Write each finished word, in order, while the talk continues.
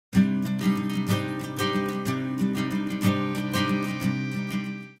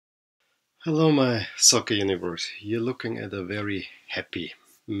Hello, my soccer universe. You're looking at a very happy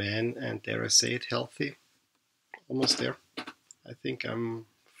man, and dare I say it, healthy. Almost there. I think I'm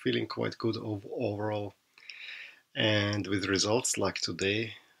feeling quite good overall. And with results like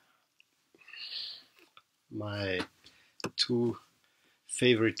today, my two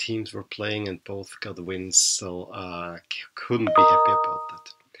favorite teams were playing and both got wins, so I couldn't be happy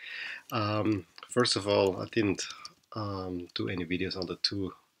about that. First of all, I didn't do any videos on the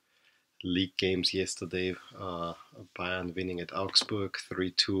two league games yesterday. Bayern winning at Augsburg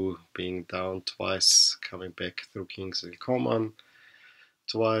 3-2, being down twice, coming back through Kingsley Coman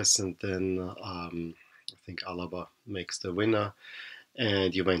twice, and then I think Alaba makes the winner.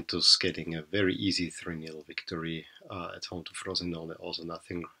 And Juventus getting a very easy 3-0 victory at home to Frosinone. Also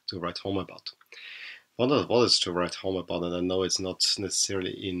nothing to write home about. What is to write home about, and I know it's not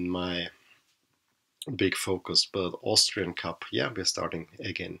necessarily in my big focus, but Austrian Cup, yeah, we're starting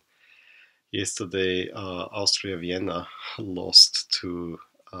again. Yesterday, Austria Vienna lost to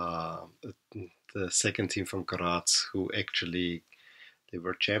the second team from Graz, who actually they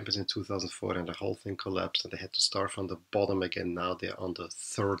were champions in 2004, and the whole thing collapsed, and they had to start from the bottom again. Now they're on the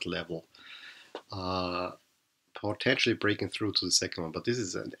third level, uh, potentially breaking through to the second one. But this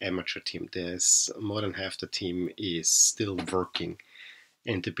is an amateur team. There's more than half the team is still working,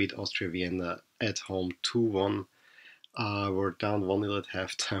 and to beat Austria Vienna at home 2-1. We're down 1-0 at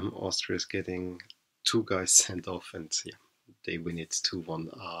halftime. Austria's getting two guys sent off, and yeah, they win it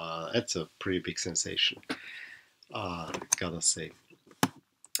 2-1. That's a pretty big sensation, gotta say.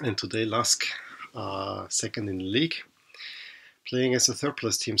 And today, Lask, second in the league, playing as a third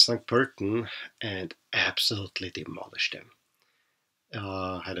place team, St. Pölten, and absolutely demolished them.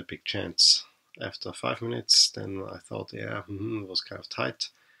 Had a big chance after 5 minutes. Then I thought, yeah, it was kind of tight.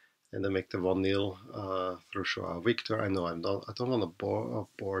 And they make the 1-0 through Joao Victor. I know I don't want to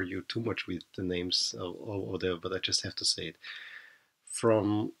bore you too much with the names over there, but I just have to say it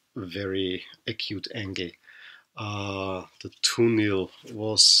from a very acute angle. The 2-0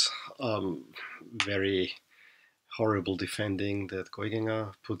 was very horrible defending that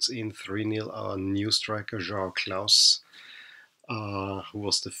Goiginger puts in. 3-0, our new striker Joao Klaus, who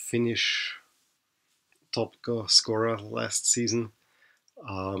was the Finnish top scorer last season.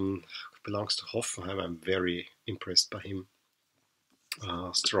 Belongs to Hoffenheim. I'm very impressed by him.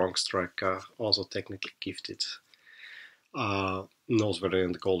 Strong striker, also technically gifted. Knows where the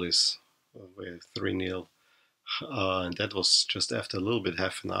end goal is. With 3-0. And that was just after a little bit,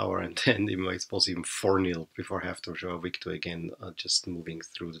 half an hour, and then it was even 4-0 before halftime. Joao Victor again, just moving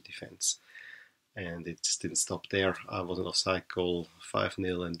through the defense. And it didn't stop there. I was an offside goal,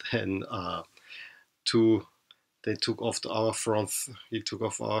 5-0, and then two. They took off our front. He took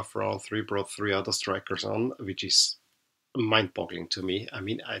off our front three, brought three other strikers on, which is mind-boggling to me. I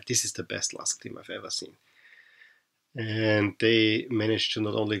mean, this is the best Lask team I've ever seen. And they managed to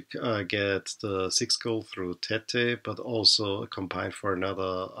not only get the sixth goal through Tete, but also combined for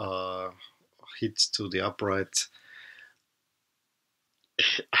another hit to the upright.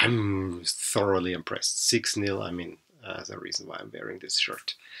 I'm thoroughly impressed. 6-0, I mean, as a reason why I'm wearing this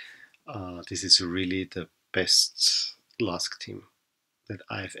shirt. This is really the best Lask team that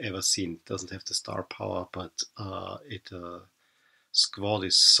I've ever seen. It doesn't have the star power, but it squad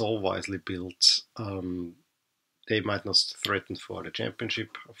is so wisely built. They might not threaten for the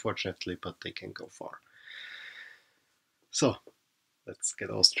championship, unfortunately, but they can go far. So let's get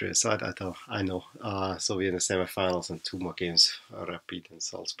Austria aside. I know. So we're in the semifinals and two more games. Rapid and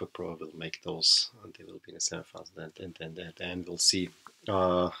Salzburg probably will make those, and they will be in the semifinals. And then we'll see.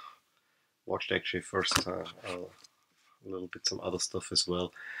 Watched actually first a little bit some other stuff as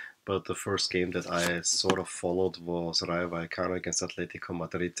well. But the first game that I sort of followed was Rayo Vallecano against Atletico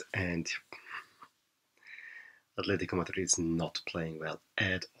Madrid, and Atletico Madrid is not playing well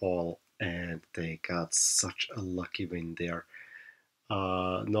at all, and they got such a lucky win there.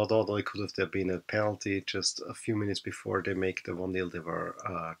 Not only could have there been a penalty just a few minutes before they make the 1-0, there were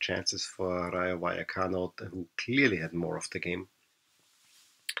chances for Rayo Vallecano, who clearly had more of the game.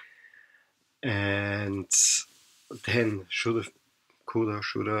 And then should have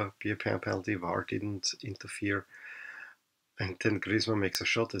be a penalty. VAR didn't interfere. And then Griezmann makes a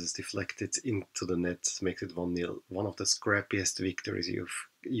shot that is deflected into the net, makes it 1-0. One of the scrappiest victories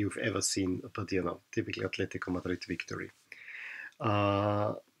you've ever seen, but typically Atletico Madrid victory.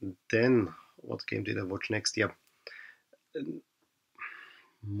 Then what game did I watch next? Yeah,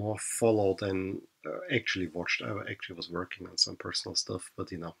 more followed than actually watched. I actually was working on some personal stuff,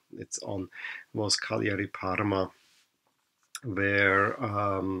 but it's on. Was Cagliari Parma, where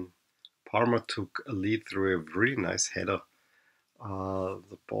Parma took a lead through a really nice header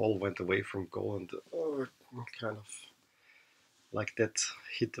The ball went away from goal and kind of like that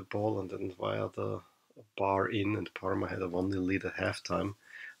hit the ball and then via the bar in, and Parma had a 1-0 lead at halftime.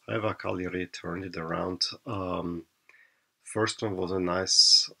 However, Cagliari turned it around. First one was a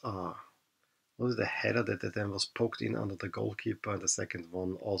nice, was it a header that then was poked in under the goalkeeper, and the second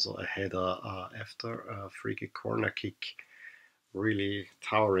one also a header after a free kick corner kick, really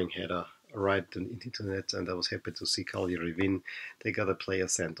towering header right into the net, and I was happy to see Cagliari win. They got a player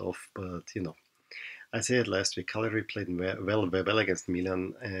sent off, but I said last week, Cagliari played well against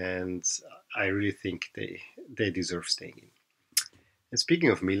Milan, and I really think they deserve staying in. And speaking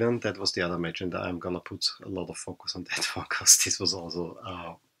of Milan, that was the other match, and I'm gonna put a lot of focus on that one because this was also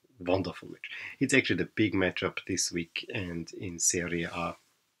a wonderful match. It's actually the big matchup this week and in Serie A,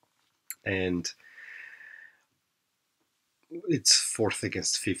 and it's fourth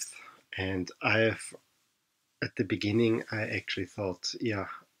against fifth. And at the beginning, I actually thought, yeah,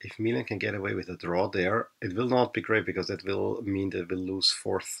 if Milan can get away with a draw there, it will not be great because that will mean they will lose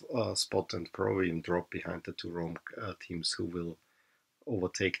fourth spot and probably even drop behind the two Rome teams who will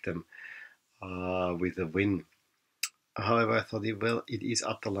overtake them with a win. However, I thought, well, it is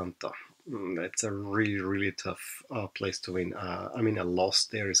Atalanta. That's a really, really tough place to win. I mean, a loss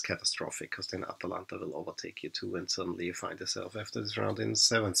there is catastrophic because then Atalanta will overtake you too, and suddenly you find yourself after this round in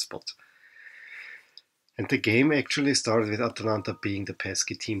seventh spot. And the game actually started with Atalanta being the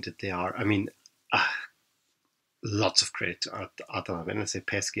pesky team that they are. I mean, lots of credit to Atalanta. When I say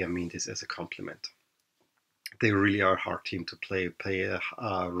pesky, I mean this as a compliment. They really are a hard team to play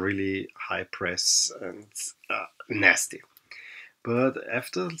a really high press and nasty. But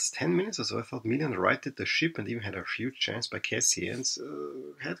after 10 minutes or so, I thought Milan righted the ship and even had a huge chance by Kessie and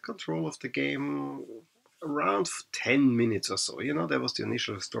had control of the game around 10 minutes or so. There was the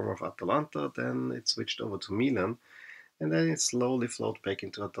initial storm of Atalanta, then it switched over to Milan, and then it slowly flowed back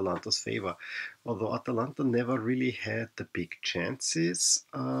into Atalanta's favor. Although Atalanta never really had the big chances,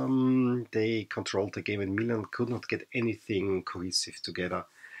 they controlled the game and Milan could not get anything cohesive together.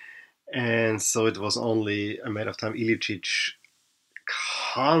 And so it was only a matter of time. Ilicic,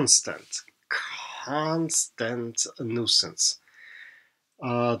 constant nuisance.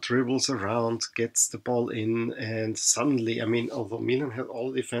 Dribbles around, gets the ball in, and suddenly, I mean, although Milan had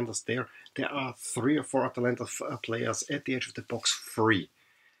all the defenders there are 3 or 4 Atalanta players at the edge of the box free.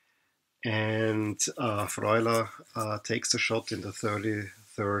 And Freuler takes the shot in the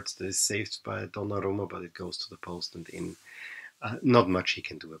 33rd. That is saved by Donnarumma, but it goes to the post and in. Not much he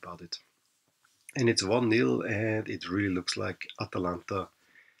can do about it. And it's 1-0, and it really looks like Atalanta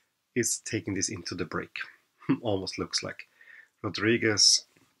is taking this into the break. Almost looks like. Rodriguez,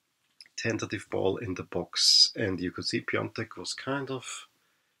 tentative ball in the box, and you could see Piatek was kind of,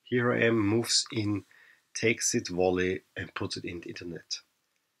 here I am, moves in, takes it volley, and puts it into the net.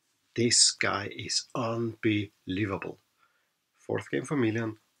 This guy is unbelievable. Fourth game for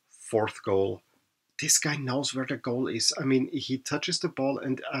Milan, fourth goal. This guy knows where the goal is. I mean, he touches the ball,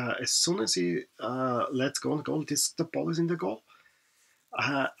 and as soon as he lets go on the goal, the ball is in the goal.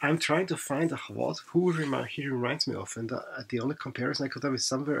 I'm trying to find who he reminds me of, and the only comparison I could have is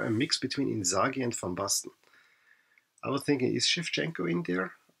somewhere a mix between Inzaghi and Van Basten. I was thinking, is Shevchenko in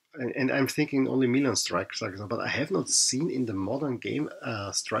there? And I'm thinking only Milan strikers, but I have not seen in the modern game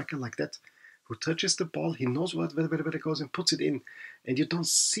a striker like that who touches the ball, he knows where it goes and puts it in, and you don't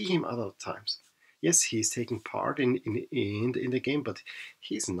see him other times. Yes, he's taking part in the game, but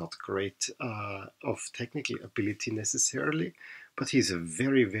he's not great of technical ability necessarily. But he's a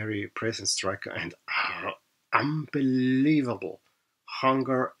very, very present striker and unbelievable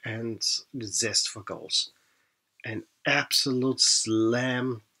hunger and zest for goals. An absolute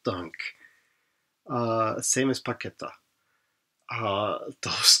slam dunk. Same as Paqueta.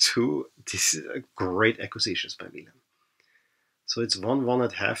 Those two, this is great acquisitions by Milan. So it's 1-1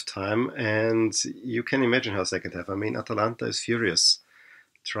 at halftime, and you can imagine how second half. I mean, Atalanta is furious,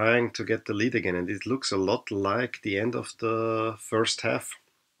 trying to get the lead again, and it looks a lot like the end of the first half.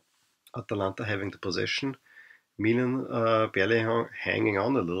 Atalanta having the possession, Milan barely hanging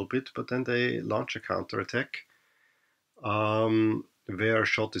on a little bit, but then they launch a counter-attack. Where a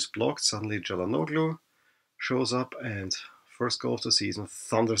shot is blocked, suddenly Çalhanoğlu shows up and first goal of the season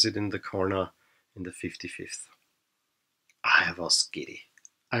thunders it in the corner in the 55th. I was giddy.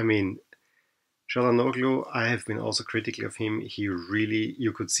 I mean, Çalhanoğlu, I have been also critical of him. He really,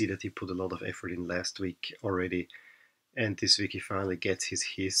 you could see that he put a lot of effort in last week already. And this week he finally gets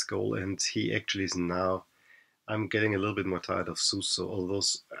his goal, and he actually is now. I'm getting a little bit more tired of Suso, although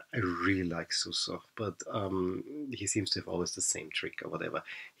I really like Suso, but he seems to have always the same trick or whatever.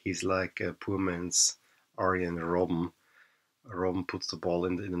 He's like a poor man's Arjen Robben. Rom puts the ball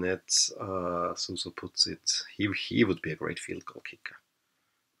in the net. Suso puts it. He would be a great field goal kicker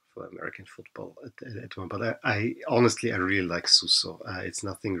for American football at one. But I honestly I really like Suso. It's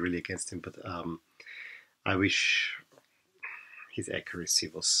nothing really against him, but I wish his accuracy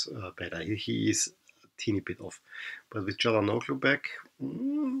was better. He is a teeny bit off. But with Çalhanoğlu back,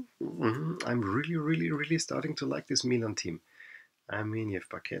 I'm really starting to like this Milan team. I mean, you have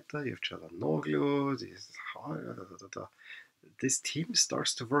Paqueta, you have Çalhanoğlu, this team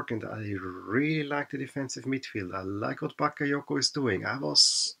starts to work, and I really like the defensive midfield. I like what Bakayoko is doing. I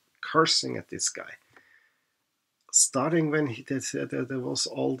was cursing at this guy. Starting when there was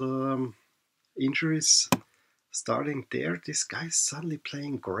all the injuries, starting there, this guy's suddenly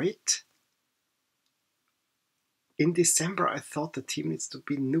playing great. In December, I thought the team needs to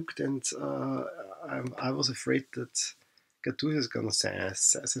be nuked, and I was afraid that Gattuso is going to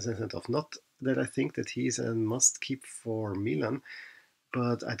send off. Not that I think that he's a must-keep for Milan,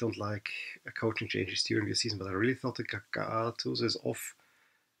 but I don't like coaching changes during the season. But I really thought that Gattuso is off,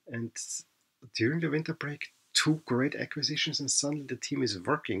 and during the winter break, 2 great acquisitions, and suddenly the team is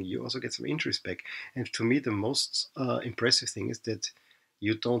working. You also get some injuries back, and to me, the most impressive thing is that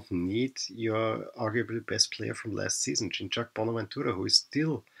you don't need your arguably best player from last season, Ginchak Bonaventura, who is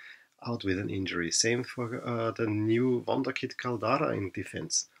still out with an injury. Same for the new wonder kid Caldara in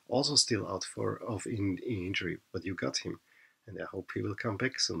defense, also still out of injury, but you got him, and I hope he will come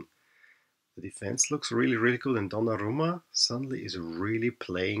back soon. The defense looks really good, and Donnarumma suddenly is really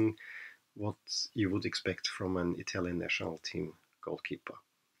playing what you would expect from an Italian national team goalkeeper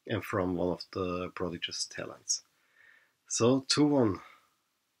and from one of the prodigious talents. So 2-1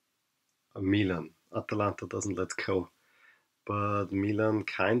 Milan. Atalanta doesn't let go, but Milan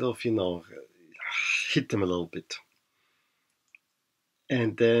kind of, hit them a little bit.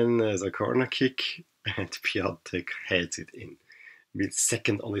 And then there's a corner kick, and Piatek heads it in. With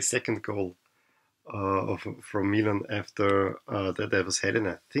only second goal from Milan after that was headed.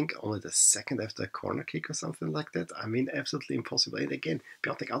 I think only the second after a corner kick or something like that. I mean, absolutely impossible. And again,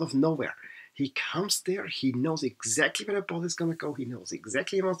 Piatek out of nowhere. He comes there. He knows exactly where the ball is going to go. He knows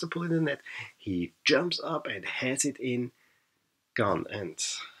exactly he wants to pull it in the net. He jumps up and heads it in. Gone. And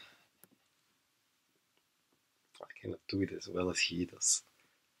I cannot do it as well as he does.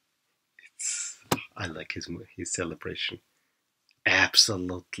 I like his celebration.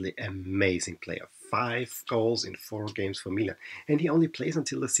 Absolutely amazing player. 5 goals in 4 games for Milan. And he only plays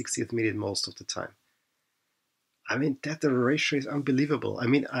until the 60th minute most of the time. I mean, that ratio is unbelievable. I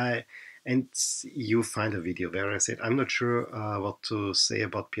mean, and you find a video where I said, I'm not sure what to say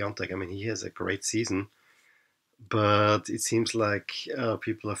about Piatek. I mean, he has a great season, but it seems like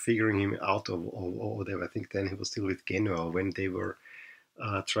people are figuring him out or whatever. I think then he was still with Genoa when they were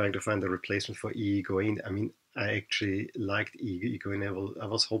trying to find a replacement for Higuain. I mean, I actually liked Higuain. I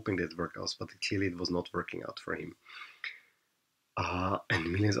was hoping that it worked out, but clearly it was not working out for him.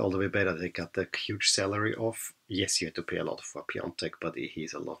 And Milan is all the way better. They got the huge salary off. Yes, you had to pay a lot for Piatek, but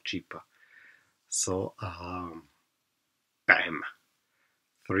he's a lot cheaper. So, bam,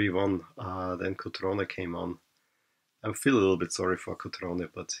 3-1. Then Cutrone came on. I feel a little bit sorry for Cutrone,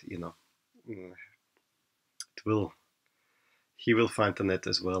 but he will find the net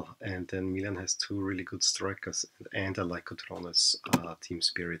as well. And then Milan has 2 really good strikers, and I like Cutrone's team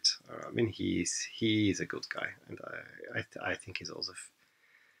spirit. I mean, he is a good guy, and I think he's also.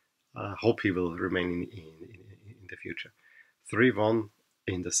 Hope he will remain in the future. 3-1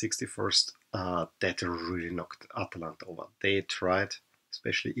 in the 61st. That really knocked Atalanta over. They tried,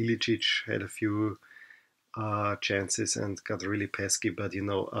 especially Ilicic had a few chances and got really pesky, but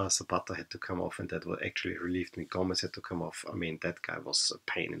Zapata had to come off, and that actually relieved me. Gomez had to come off. I mean, that guy was a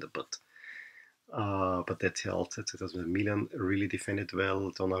pain in the butt. But that helped. Milan really defended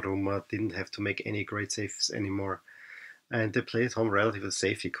well. Donnarumma didn't have to make any great saves anymore. And they played home relatively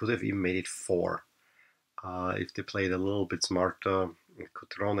safe. He could have even made it 4. If they played a little bit smarter.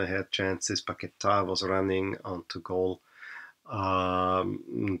 Cutrone had chances. Paqueta was running onto goal.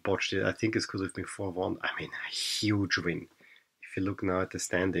 Botched it. I think it could have been 4-1. I mean, a huge win. If you look now at the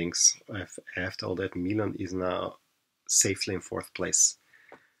standings, after all that, Milan is now safely in 4th place.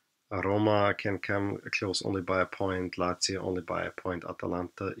 Roma can come close only by a point. Lazio only by a point.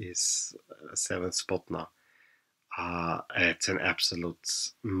 Atalanta is 7th spot now. It's an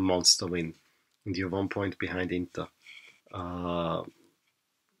absolute monster win. And you're 1 point behind Inter.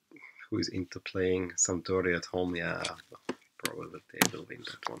 Who is Inter playing? Sampdoria at home. Yeah, probably they will win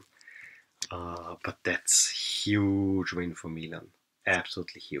that one. But that's huge win for Milan.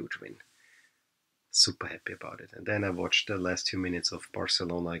 Absolutely huge win. Super happy about it. And then I watched the last 2 minutes of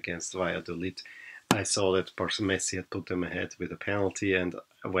Barcelona against Valladolid. I saw that Messi had put them ahead with a penalty, and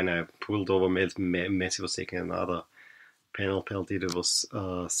when I pulled over, Messi was taking another penalty that was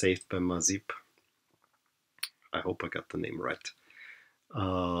saved by Mazip. I hope I got the name right.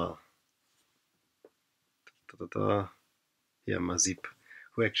 Yeah, Mazip,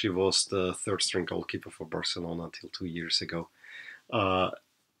 who actually was the third string goalkeeper for Barcelona until 2 years ago.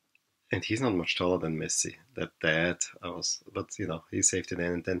 And he's not much taller than Messi. But he saved it in.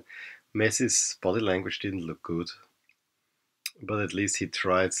 And then Messi's body language didn't look good, but at least he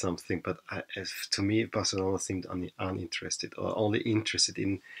tried something. But to me, Barcelona seemed uninterested, or only interested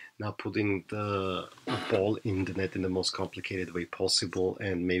in now putting the ball in the net in the most complicated way possible,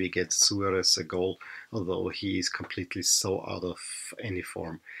 and maybe get Suarez a goal, although he is completely so out of any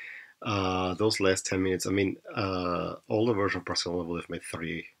form. Those last 10 minutes, older version of Barcelona would have made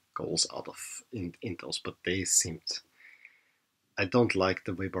 3 goals out of in those, but they seemed. I don't like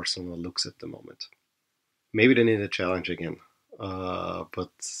the way Barcelona looks at the moment. Maybe they need a challenge again,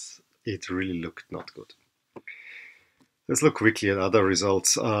 but it really looked not good. Let's look quickly at other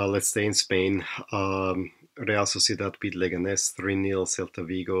results. Let's stay in Spain. Real Sociedad beat Leganés 3-0. Celta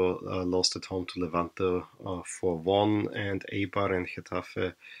Vigo lost at home to Levante 4-1, and Eibar and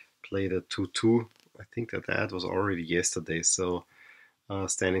Getafe played a 2-2. I think that was already yesterday. So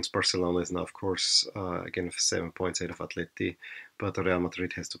standings, Barcelona is now, of course, again 7 points ahead of Atleti, but Real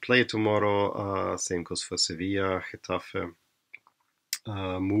Madrid has to play tomorrow. Same goes for Sevilla, Getafe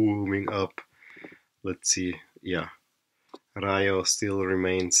moving up. Let's see, yeah. Rayo still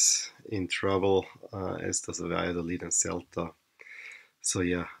remains in trouble, as does Valladolid and Celta. So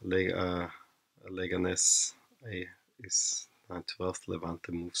yeah, Leganés is 12th.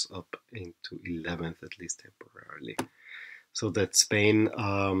 Levante moves up into 11th, at least temporarily. So that's Spain.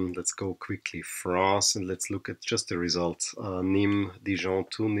 Let's go quickly France, and let's look at just the results. Nîmes, Dijon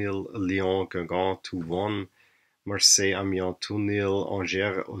 2-0, Lyon, Guingamp 2-1, Marseille, Amiens 2-0,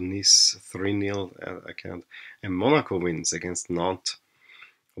 Angers, Nice 3-0. And Monaco wins against Nantes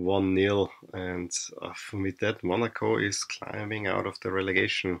 1-0. And with that, Monaco is climbing out of the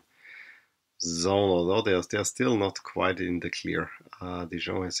relegation zone, although they're still not quite in the clear.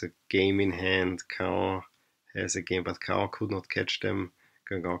 Dijon has a game in hand. Caen has a game, but Caen could not catch them.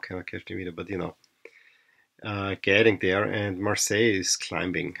 Guingamp cannot catch them either, but getting there. And Marseille is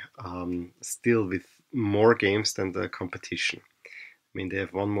climbing, still with more games than the competition. They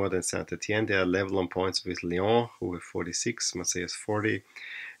have one more than Saint-Etienne. They are level on points with Lyon, who have 46. Marseille has 40.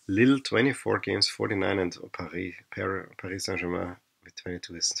 Lille, 24 games, 49. And Paris Saint-Germain with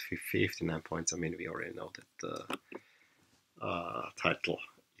 22 has 59 points. We already know that the title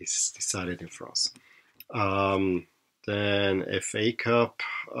is decided in France. Then FA Cup,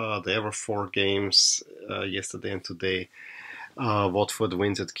 there were 4 games yesterday and today. Watford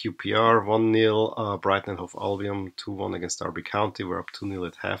wins at QPR 1-0. Brighton and Hove Albion 2-1 against Derby County. We're up 2-0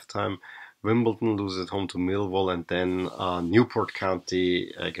 at halftime. Wimbledon loses at home to Millwall, and then Newport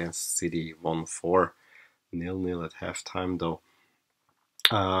County against City 1-4. 0-0 at halftime, though.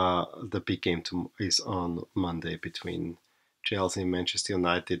 The big game is on Monday between Chelsea and Manchester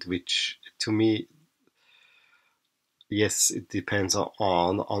United, which to me, yes, it depends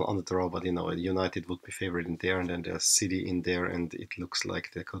on the draw, but United would be favored in there, and then there's City in there, and it looks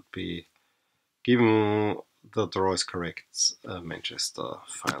like there could be, given the draw is correct, Manchester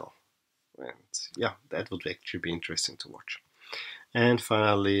final. And yeah, that would actually be interesting to watch. And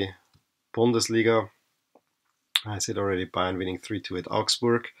finally, Bundesliga. I said already, Bayern winning 3-2 at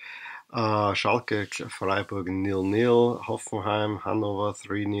Augsburg. Schalke, Freiburg 0-0. Hoffenheim, Hannover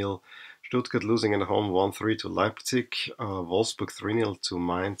 3-0. Stuttgart losing at home 1-3 to Leipzig. Wolfsburg 3-0 to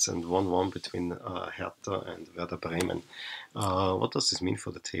Mainz, and 1-1 between Hertha and Werder Bremen. What does this mean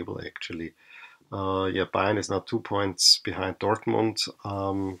for the table, actually? Bayern is now 2 points behind Dortmund.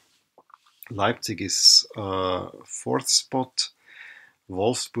 Leipzig is 4th spot.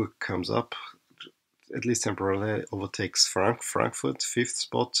 Wolfsburg comes up, at least temporarily, overtakes Frankfurt, 5th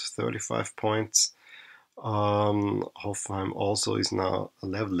spot, 35 points. Hoffenheim also is now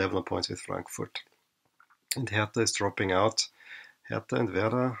 11 points with Frankfurt. And Hertha is dropping out. Hertha and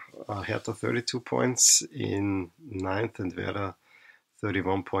Werder, Hertha 32 points in 9th, and Werder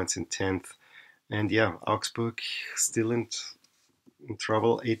 31 points in 10th. And yeah, Augsburg still in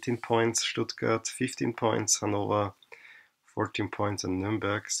trouble, 18 points. Stuttgart 15 points. Hannover 14 points, and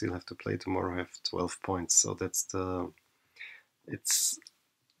Nuremberg still have to play tomorrow, have 12 points. So it's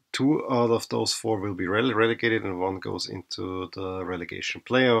 2 out of those 4 will be relegated, and 1 goes into the relegation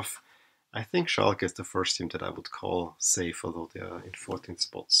playoff. I think Schalke is the first team that I would call safe, although they are in 14th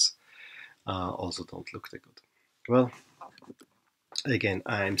spots. Also don't look that good. Well, Again,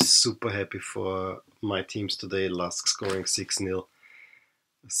 I'm super happy for my teams today. Lask scoring 6-0,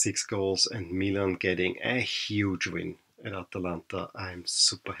 6 goals, and Milan getting a huge win at Atalanta. I'm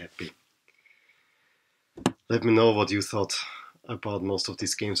super happy. Let me know what you thought about most of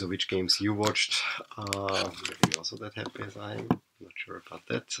these games or which games you watched. Maybe also that happy as I am. Not sure about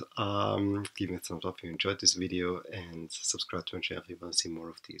that. Give me a thumbs up if you enjoyed this video and subscribe to and share if you want to see more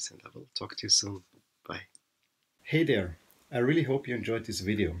of these. And I will talk to you soon. Bye. Hey there. I really hope you enjoyed this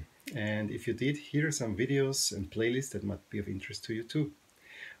video. And if you did, here are some videos and playlists that might be of interest to you too.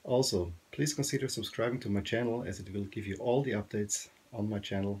 Also, please consider subscribing to my channel as it will give you all the updates on my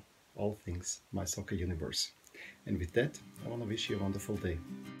channel, all things My Soccer Universe. And with that, I want to wish you a wonderful day.